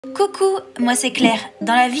Coucou, moi c'est Claire.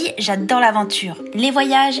 Dans la vie, j'adore l'aventure, les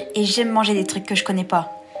voyages et j'aime manger des trucs que je connais pas.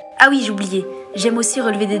 Ah oui, j'oubliais, j'aime aussi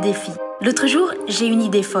relever des défis. L'autre jour, j'ai une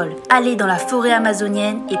idée folle. Aller dans la forêt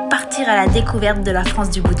amazonienne et partir à la découverte de la France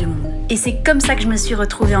du bout du monde. Et c'est comme ça que je me suis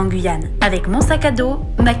retrouvée en Guyane, avec mon sac à dos,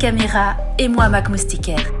 ma caméra et moi ma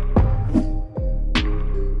moustiquaire.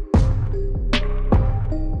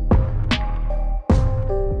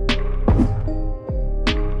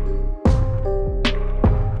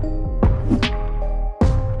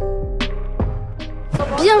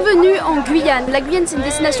 Bienvenue en Guyane. La Guyane, c'est une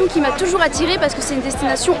destination qui m'a toujours attirée parce que c'est une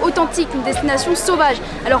destination authentique, une destination sauvage.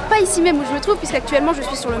 Alors pas ici même où je me trouve, puisqu'actuellement je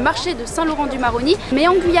suis sur le marché de Saint-Laurent-du-Maroni, mais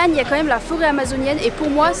en Guyane il y a quand même la forêt amazonienne et pour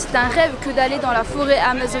moi c'est un rêve que d'aller dans la forêt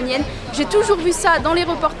amazonienne. J'ai toujours vu ça dans les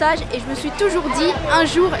reportages et je me suis toujours dit un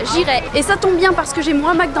jour j'irai. Et ça tombe bien parce que j'ai mon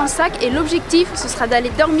hamac dans le sac et l'objectif ce sera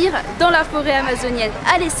d'aller dormir dans la forêt amazonienne.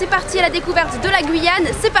 Allez, c'est parti à la découverte de la Guyane,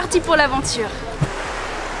 c'est parti pour l'aventure.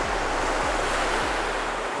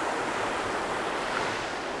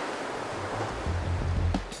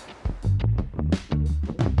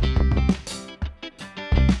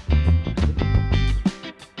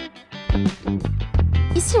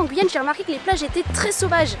 Ici en Guyane, j'ai remarqué que les plages étaient très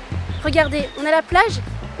sauvages. Regardez, on a la plage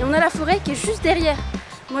et on a la forêt qui est juste derrière.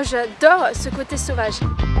 Moi j'adore ce côté sauvage.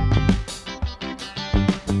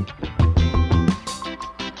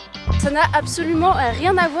 Ça n'a absolument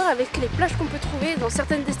rien à voir avec les plages qu'on peut trouver dans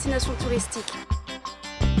certaines destinations touristiques.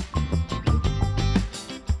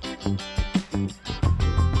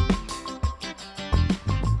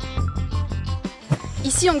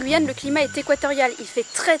 Ici en Guyane, le climat est équatorial, il fait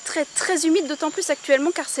très humide, d'autant plus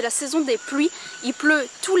actuellement car c'est la saison des pluies, il pleut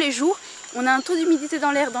tous les jours. On a un taux d'humidité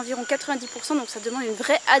dans l'air d'environ 90%, donc ça demande une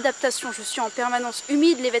vraie adaptation. Je suis en permanence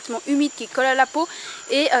humide, les vêtements humides qui collent à la peau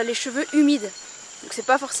et les cheveux humides. Donc c'est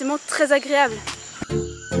pas forcément très agréable.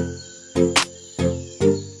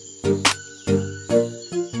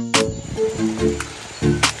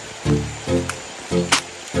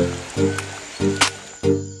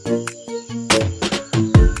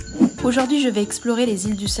 Aujourd'hui, je vais explorer les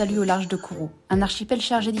îles du Salut au large de Kourou, un archipel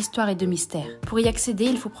chargé d'histoire et de mystère. Pour y accéder,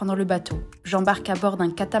 il faut prendre le bateau. J'embarque à bord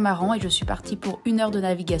d'un catamaran et je suis partie pour 1 heure de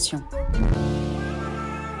navigation.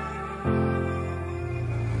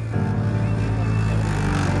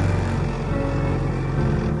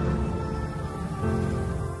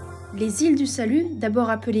 Les îles du Salut, d'abord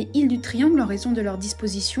appelées îles du Triangle en raison de leur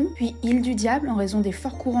disposition, puis îles du Diable en raison des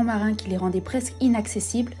forts courants marins qui les rendaient presque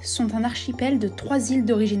inaccessibles, sont un archipel de 3 îles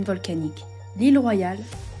d'origine volcanique. L'île Royale,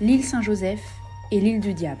 l'île Saint-Joseph et l'île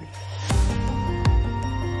du Diable.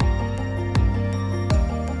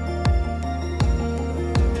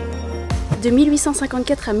 De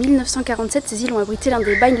 1854 à 1947, ces îles ont abrité l'un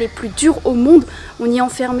des bagnes les plus durs au monde. On y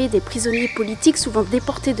enfermait des prisonniers politiques, souvent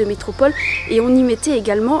déportés de métropole, et on y mettait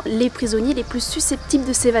également les prisonniers les plus susceptibles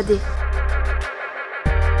de s'évader.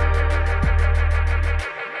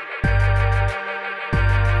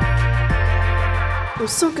 On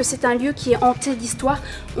sent que c'est un lieu qui est hanté d'histoire.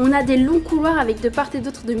 On a des longs couloirs avec de part et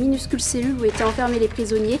d'autre de minuscules cellules où étaient enfermés les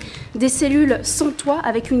prisonniers. Des cellules sans toit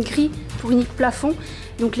avec une grille pour unique plafond.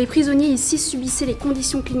 Donc les prisonniers ici subissaient les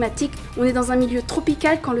conditions climatiques. On est dans un milieu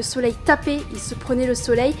tropical, quand le soleil tapait, ils se prenaient le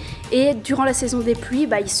soleil. Et durant la saison des pluies,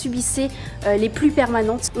 ils subissaient les pluies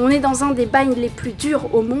permanentes. On est dans un des bagnes les plus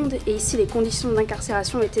durs au monde. Et ici, les conditions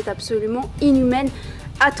d'incarcération étaient absolument inhumaines,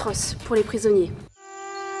 atroces pour les prisonniers.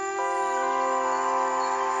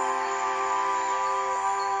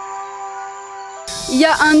 Il y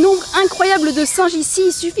a un nombre incroyable de singes ici,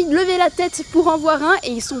 il suffit de lever la tête pour en voir un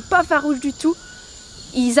et ils sont pas farouches du tout.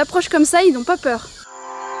 Ils approchent comme ça, ils n'ont pas peur.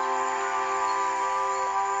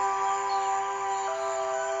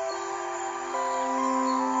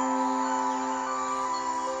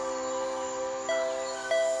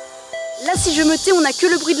 Là, si je me tais, on n'a que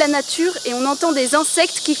le bruit de la nature et on entend des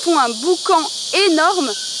insectes qui font un boucan énorme.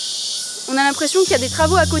 On a l'impression qu'il y a des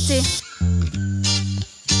travaux à côté.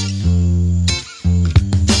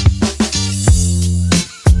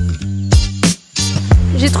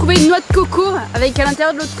 J'ai trouvé une noix de coco avec à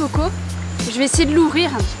l'intérieur de l'eau de coco. Je vais essayer de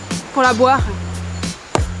l'ouvrir pour la boire.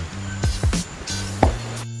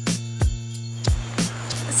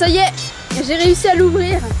 Ça y est, j'ai réussi à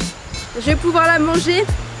l'ouvrir. Je vais pouvoir la manger.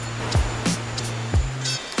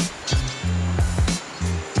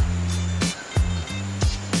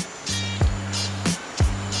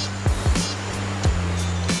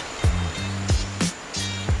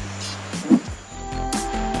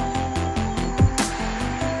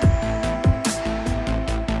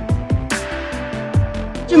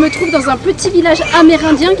 Je me trouve dans un petit village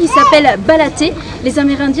amérindien qui s'appelle Balaté. Les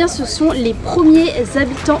Amérindiens, ce sont les premiers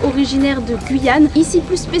habitants originaires de Guyane. Ici,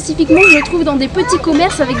 plus spécifiquement, je le trouve dans des petits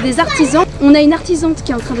commerces avec des artisans. On a une artisante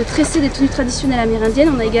qui est en train de tresser des tenues traditionnelles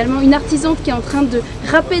amérindiennes. On a également une artisante qui est en train de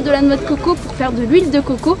râper de la noix de coco pour faire de l'huile de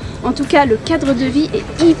coco. En tout cas, le cadre de vie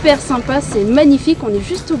est hyper sympa, c'est magnifique. On est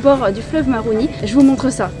juste au bord du fleuve Maroni. Je vous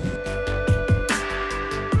montre ça.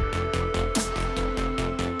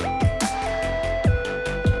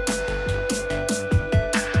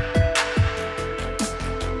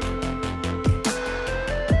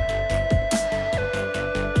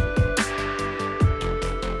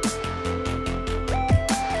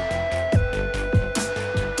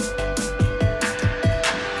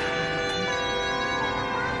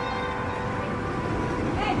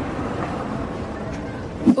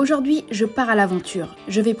 Aujourd'hui, je pars à l'aventure.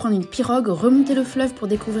 Je vais prendre une pirogue, remonter le fleuve pour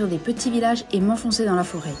découvrir des petits villages et m'enfoncer dans la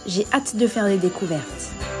forêt. J'ai hâte de faire des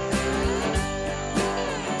découvertes.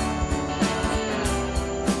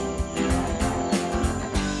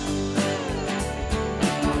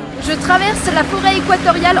 Je traverse la forêt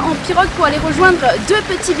équatoriale en pirogue pour aller rejoindre deux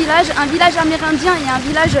petits villages, un village amérindien et un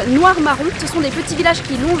village noir-marron. Ce sont des petits villages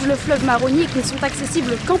qui longent le fleuve Maroni et qui ne sont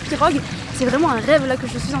accessibles qu'en pirogue. C'est vraiment un rêve là que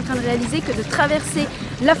je suis en train de réaliser que de traverser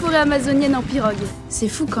la forêt amazonienne en pirogue. C'est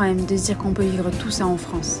fou quand même de se dire qu'on peut vivre tout ça en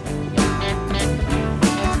France.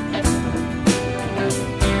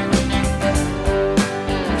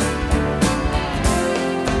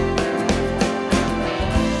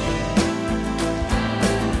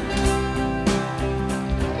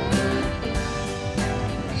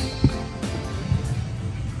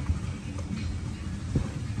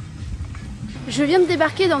 Je viens de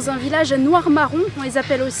débarquer dans un village noir-marron, on les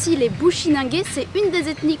appelle aussi les bushinengué. C'est une des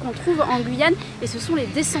ethnies qu'on trouve en Guyane et ce sont les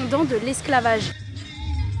descendants de l'esclavage.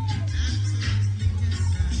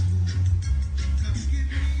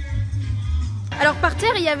 Alors par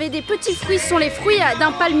terre, il y avait des petits fruits, ce sont les fruits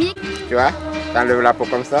d'un palmier. Tu vois, t'enlèves la peau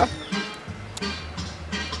comme ça.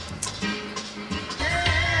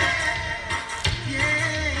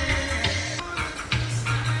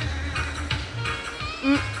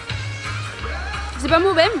 C'est pas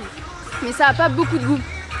mauvais, mais ça a pas beaucoup de goût.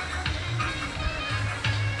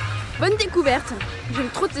 Bonne découverte. J'aime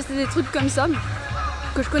trop tester des trucs comme ça,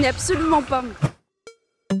 que je connais absolument pas.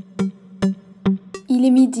 Il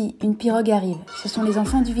est midi, une pirogue arrive. Ce sont les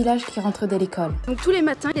enfants du village qui rentrent de l'école. Donc tous les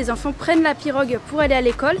matins, les enfants prennent la pirogue pour aller à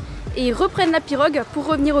l'école et ils reprennent la pirogue pour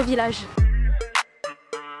revenir au village.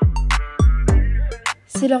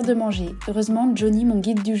 C'est l'heure de manger. Heureusement, Johnny, mon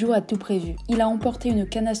guide du jour, a tout prévu. Il a emporté une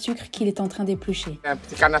canne à sucre qu'il est en train d'éplucher. Un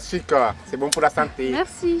petit canne à sucre, c'est bon pour la santé.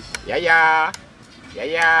 Merci. Yaya,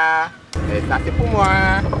 yaya, et ça c'est pour moi.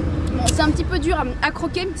 Bon, c'est un petit peu dur à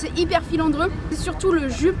croquer, c'est hyper filandreux. C'est surtout le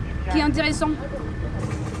jus qui est intéressant.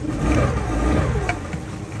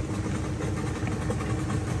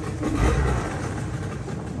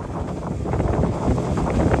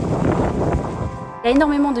 Il y a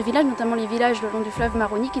énormément de villages, notamment les villages le long du fleuve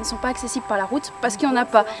Maroni, qui ne sont pas accessibles par la route parce qu'il n'y en a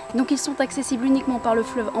pas. Donc ils sont accessibles uniquement par le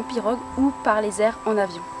fleuve en pirogue ou par les airs en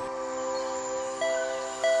avion.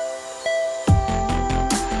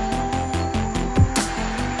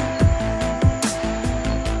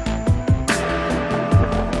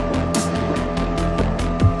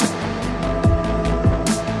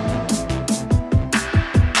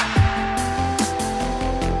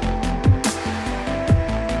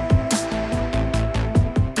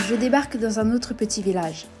 Je débarque dans un autre petit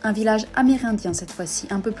village, un village amérindien cette fois-ci,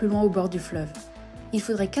 un peu plus loin au bord du fleuve. Il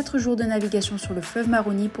faudrait 4 jours de navigation sur le fleuve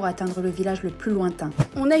Maroni pour atteindre le village le plus lointain.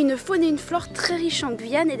 On a une faune et une flore très riches en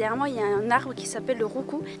Guyane et derrière moi il y a un arbre qui s'appelle le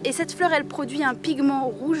roucou. Et cette fleur elle produit un pigment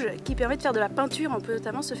rouge qui permet de faire de la peinture, on peut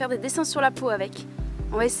notamment se faire des dessins sur la peau avec.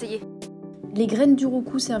 On va essayer. Les graines du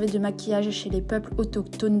roucou servaient de maquillage chez les peuples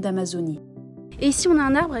autochtones d'Amazonie. Et ici on a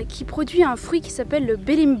un arbre qui produit un fruit qui s'appelle le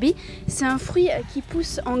belimbi. C'est un fruit qui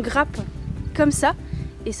pousse en grappe comme ça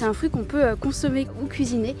et c'est un fruit qu'on peut consommer ou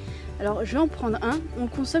cuisiner. Alors je vais en prendre un, on le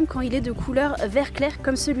consomme quand il est de couleur vert clair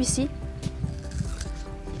comme celui-ci.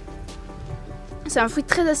 C'est un fruit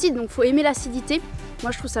très acide donc il faut aimer l'acidité.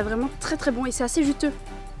 Moi je trouve ça vraiment très très bon et c'est assez juteux.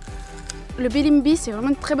 Le belimbi c'est vraiment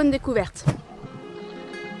une très bonne découverte.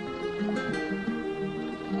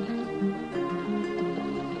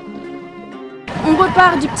 On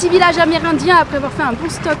repart du petit village amérindien après avoir fait un bon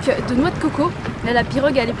stock de noix de coco. Là, la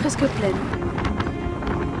pirogue, elle est presque pleine.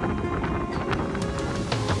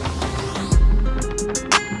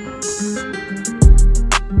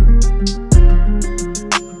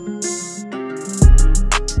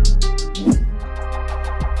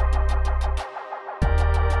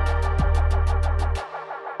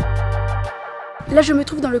 Là, je me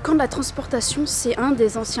trouve dans le camp de la transportation. C'est un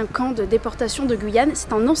des anciens camps de déportation de Guyane.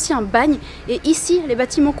 C'est un ancien bagne. Et ici, les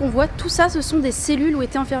bâtiments qu'on voit, tout ça, ce sont des cellules où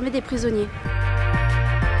étaient enfermés des prisonniers.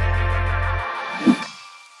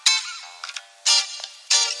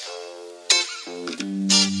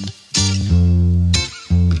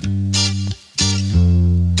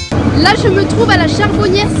 Là, je me trouve à la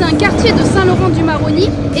Charbonnière, c'est un quartier de Saint-Laurent-du-Maroni.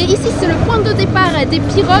 Et ici, c'est le point de départ des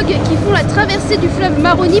pirogues qui font la traversée du fleuve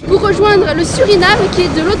Maroni pour rejoindre le Suriname qui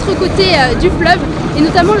est de l'autre côté du fleuve. Et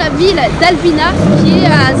notamment la ville d'Alvina qui est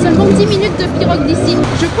à seulement 10 minutes de pirogue d'ici.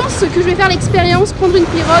 Je pense que je vais faire l'expérience, prendre une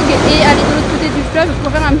pirogue et aller de l'autre côté du fleuve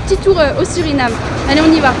pour faire un petit tour au Suriname. Allez,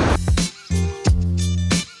 on y va!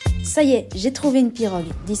 Ça y est, j'ai trouvé une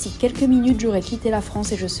pirogue. D'ici quelques minutes, j'aurai quitté la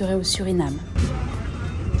France et je serai au Suriname.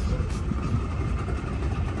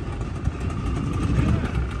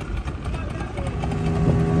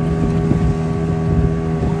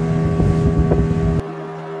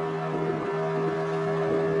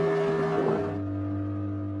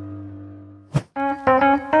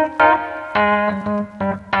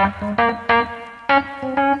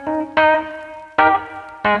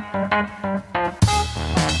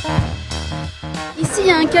 Ici, il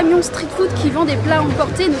y a un camion street food qui vend des plats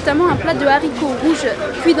emportés, notamment un plat de haricots rouges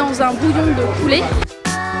cuit dans un bouillon de poulet.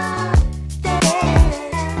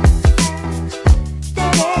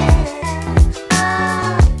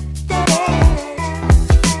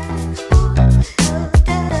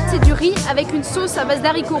 C'est du riz avec une sauce à base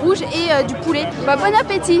d'haricots rouges et du poulet. Bah, bon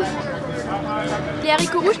appétit! Les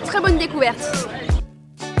haricots rouges, très bonne découverte.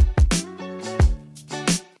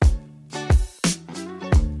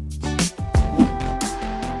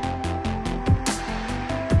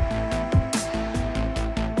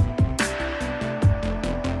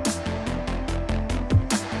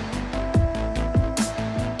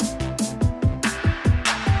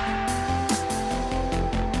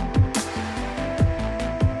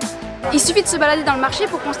 Il suffit de se balader dans le marché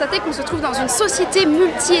pour constater qu'on se trouve dans une société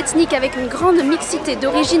multiethnique avec une grande mixité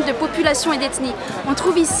d'origines, de populations et d'ethnies. On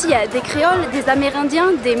trouve ici des créoles, des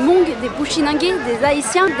Amérindiens, des Hmongs, des bushinengués, des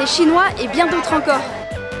Haïtiens, des Chinois et bien d'autres encore.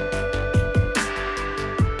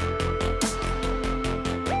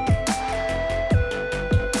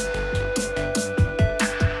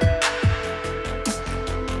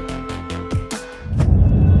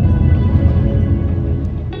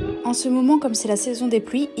 En ce moment, comme c'est la saison des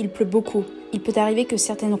pluies, il pleut beaucoup. Il peut arriver que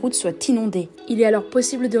certaines routes soient inondées. Il est alors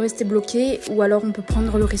possible de rester bloqué ou alors on peut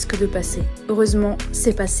prendre le risque de passer. Heureusement,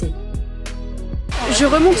 c'est passé. Je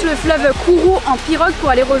remonte le fleuve Kourou en pirogue pour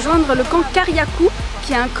aller rejoindre le camp Kariakou,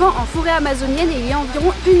 qui est un camp en forêt amazonienne et il y a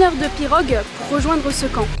environ 1 heure de pirogue pour rejoindre ce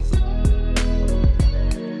camp.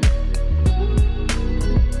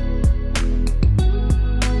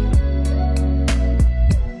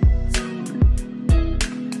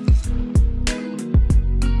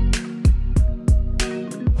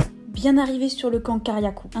 Bien arrivé sur le camp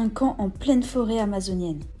Kariakou, un camp en pleine forêt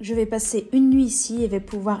amazonienne. Je vais passer une nuit ici et vais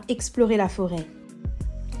pouvoir explorer la forêt.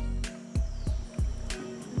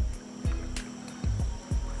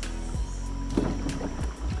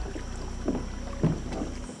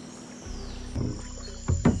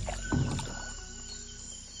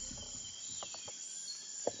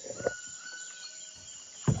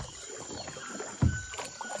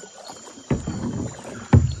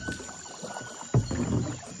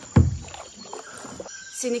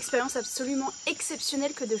 C'est une expérience absolument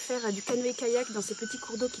exceptionnelle que de faire du canoë-kayak dans ces petits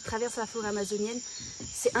cours d'eau qui traversent la forêt amazonienne.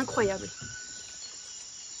 C'est incroyable.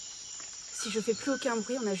 Si je fais plus aucun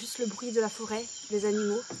bruit, on a juste le bruit de la forêt, des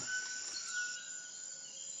animaux.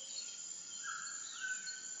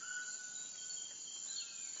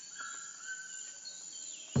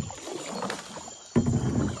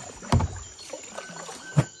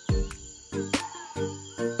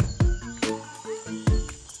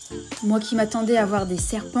 Moi qui m'attendais à voir des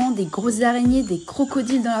serpents, des grosses araignées, des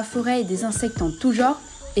crocodiles dans la forêt et des insectes en tout genre,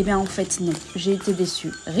 eh bien en fait non, j'ai été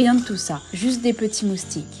déçue. Rien de tout ça, juste des petits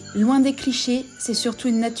moustiques. Loin des clichés, c'est surtout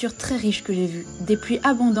une nature très riche que j'ai vue, des pluies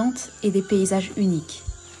abondantes et des paysages uniques.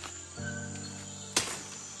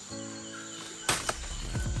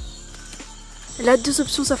 Là, 2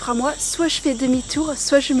 options s'offrent à moi, soit je fais demi-tour,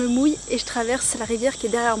 soit je me mouille et je traverse la rivière qui est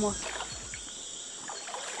derrière moi.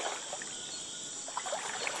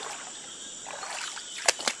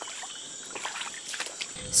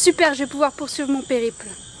 Super, je vais pouvoir poursuivre mon périple.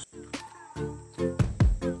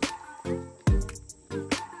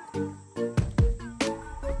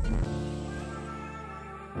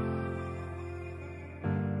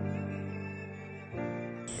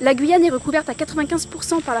 La Guyane est recouverte à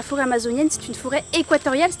 95% par la forêt amazonienne. C'est une forêt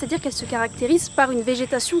équatoriale, c'est-à-dire qu'elle se caractérise par une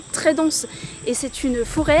végétation très dense. Et c'est une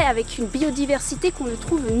forêt avec une biodiversité qu'on ne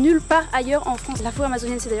trouve nulle part ailleurs en France. La forêt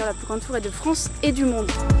amazonienne, c'est d'ailleurs la plus grande forêt de France et du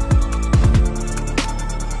monde.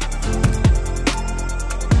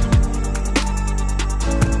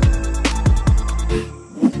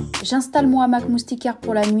 J'installe mon hamac moustiquaire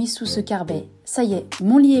pour la nuit sous ce carbet. Ça y est,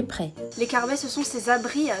 mon lit est prêt. Les carbets, ce sont ces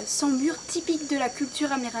abris sans mur typiques de la culture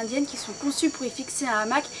amérindienne qui sont conçus pour y fixer un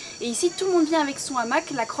hamac. Et ici, tout le monde vient avec son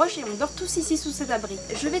hamac, l'accroche et on dort tous ici sous cet abri.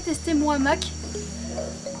 Je vais tester mon hamac.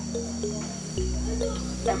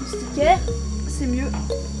 La moustiquaire, c'est mieux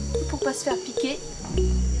pour pas se faire piquer.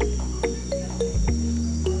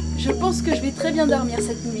 Je pense que je vais très bien dormir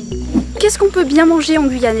cette nuit. Qu'est-ce qu'on peut bien manger en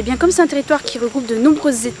Guyane? Eh bien, comme c'est un territoire qui regroupe de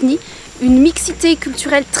nombreuses ethnies, une mixité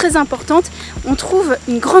culturelle très importante, on trouve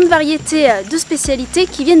une grande variété de spécialités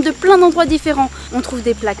qui viennent de plein d'endroits différents. On trouve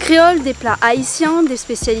des plats créoles, des plats haïtiens, des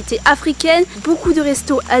spécialités africaines, beaucoup de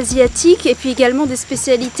restos asiatiques et puis également des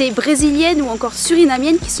spécialités brésiliennes ou encore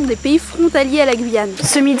surinamiennes qui sont des pays frontaliers à la Guyane.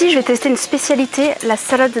 Ce midi, je vais tester une spécialité, la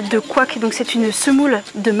salade de couac. Donc c'est une semoule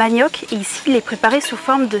de manioc et ici, il est préparé sous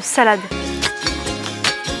forme de salade.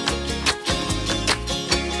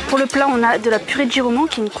 Pour le plat, on a de la purée de giromans,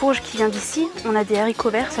 qui est une courge qui vient d'ici. On a des haricots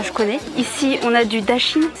verts, ça je connais. Ici, on a du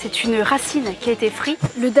dachine, c'est une racine qui a été frite.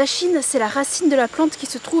 Le dachine, c'est la racine de la plante qui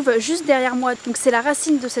se trouve juste derrière moi. Donc c'est la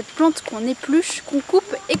racine de cette plante qu'on épluche, qu'on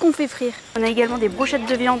coupe et qu'on fait frire. On a également des brochettes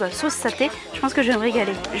de viande sauce saté. Je pense que je vais me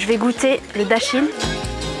régaler. Je vais goûter le dachine.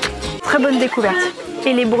 Très bonne découverte.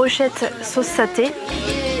 Et les brochettes sauce saté,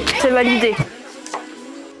 c'est validé.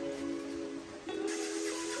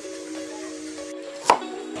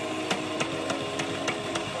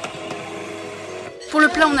 Pour le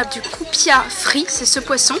plat, on a du coupia frit, c'est ce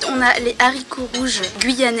poisson. On a les haricots rouges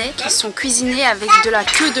guyanais qui sont cuisinés avec de la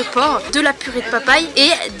queue de porc, de la purée de papaye et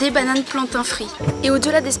des bananes plantains frits. Et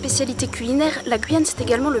au-delà des spécialités culinaires, la Guyane c'est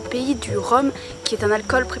également le pays du rhum, qui est un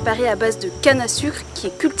alcool préparé à base de canne à sucre qui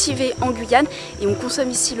est cultivé en Guyane. Et on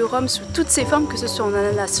consomme ici le rhum sous toutes ses formes, que ce soit en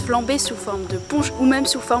ananas flambé, sous forme de punch ou même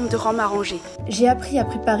sous forme de rhum arrangé. J'ai appris à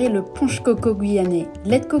préparer le punch coco guyanais.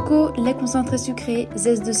 Lait de coco, lait concentré sucré,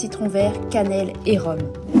 zeste de citron vert, cannelle et rhum.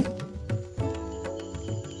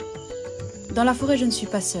 Dans la forêt, je ne suis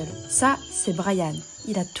pas seule. Ça, c'est Brian.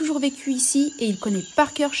 Il a toujours vécu ici et il connaît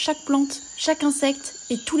par cœur chaque plante, chaque insecte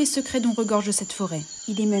et tous les secrets dont regorge cette forêt.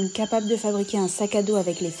 Il est même capable de fabriquer un sac à dos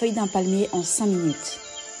avec les feuilles d'un palmier en 5 minutes.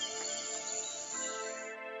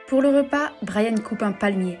 Pour le repas, Brian coupe un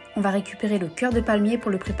palmier. On va récupérer le cœur de palmier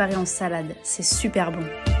pour le préparer en salade. C'est super bon.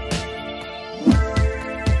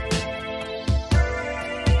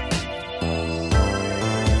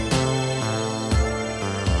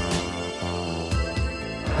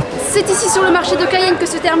 C'est ici sur le marché de Guyane que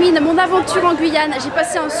se termine mon aventure en Guyane. J'ai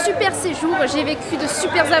passé un super séjour, j'ai vécu de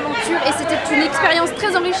super aventures et c'était une expérience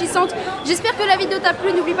très enrichissante. J'espère que la vidéo t'a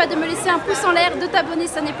plu, n'oublie pas de me laisser un pouce en l'air, de t'abonner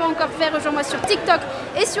si ça n'est pas encore fait. Rejoins-moi sur TikTok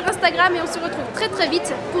et sur Instagram et on se retrouve très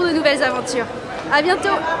vite pour de nouvelles aventures. À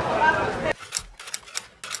bientôt!